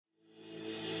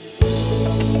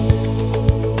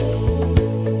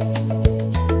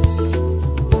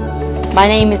My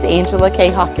name is Angela K.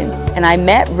 Hawkins, and I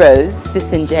met Rose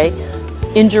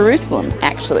DeSinje in Jerusalem,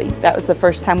 actually. That was the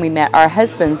first time we met. Our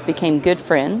husbands became good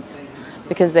friends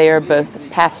because they are both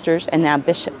pastors and now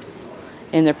bishops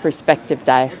in their respective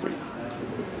dioceses.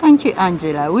 Thank you,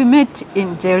 Angela. We met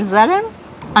in Jerusalem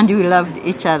and we loved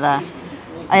each other.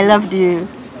 I loved you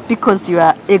because you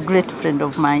are a great friend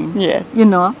of mine. Yes. You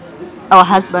know, our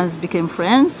husbands became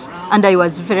friends, and I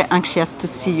was very anxious to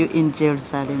see you in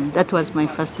Jerusalem. That was my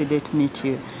first day to meet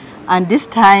you. And this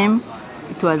time,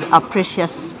 it was a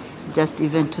precious just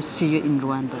event to see you in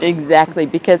Rwanda. Exactly,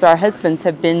 because our husbands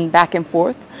have been back and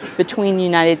forth between the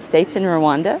United States and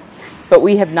Rwanda, but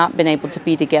we have not been able to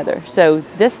be together. So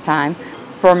this time,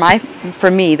 for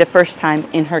me, the first time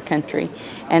in her country.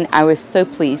 And I was so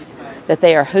pleased that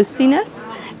they are hosting us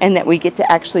and that we get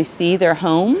to actually see their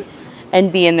home and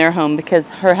be in their home, because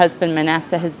her husband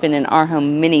Manasseh has been in our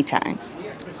home many times.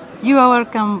 You are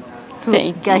welcome to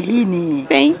Gahini.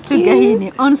 Thank you.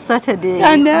 Gahini on Saturday,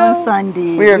 I know. on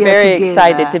Sunday. We are very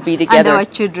excited to be together. And our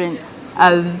children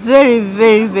are very,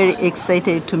 very, very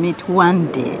excited to meet one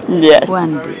day. Yes.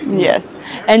 One day. Yes.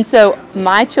 And so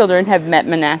my children have met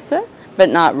Manasseh, but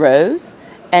not Rose.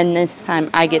 And this time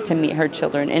I get to meet her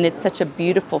children. And it's such a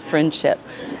beautiful friendship.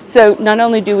 So not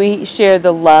only do we share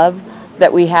the love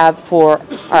that we have for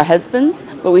our husbands,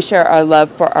 but we share our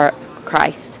love for our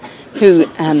Christ, who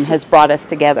has brought us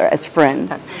together as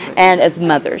friends and as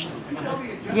mothers.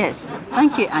 Yes,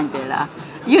 thank you, Angela.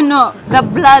 You know, the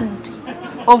blood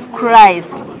of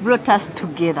Christ brought us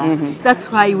together. Mm-hmm.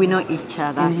 That's why we know each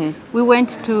other. Mm-hmm. We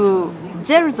went to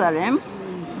Jerusalem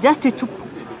just to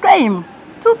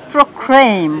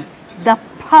proclaim the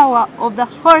power of the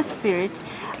Holy Spirit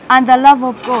and the love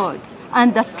of God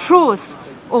and the truth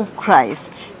of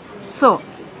Christ. So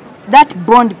that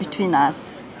bond between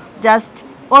us just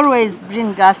always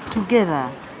brings us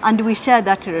together, and we share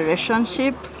that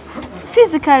relationship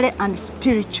physically and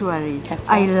spiritually.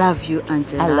 I love you,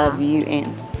 Angela. I love you,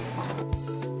 Anne.